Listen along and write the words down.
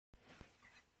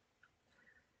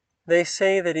They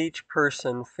say that each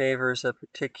person favors a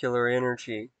particular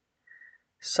energy.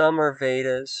 Some are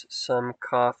Vatas, some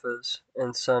Kaphas,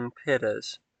 and some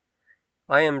Pittas.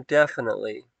 I am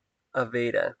definitely a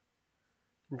Vata,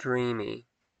 dreamy,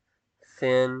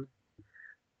 thin,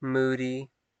 moody,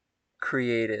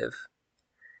 creative.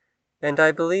 And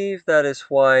I believe that is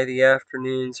why the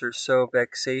afternoons are so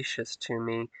vexatious to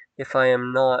me if I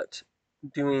am not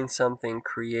doing something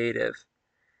creative.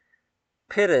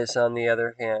 Pittas, on the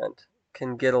other hand,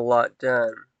 can get a lot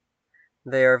done.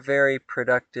 They are very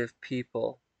productive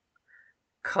people.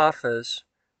 Kaphas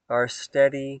are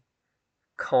steady,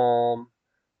 calm,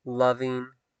 loving,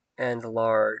 and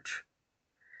large.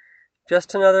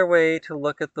 Just another way to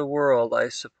look at the world, I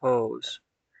suppose.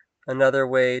 Another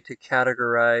way to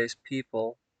categorize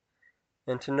people,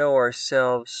 and to know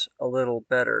ourselves a little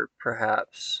better,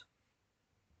 perhaps.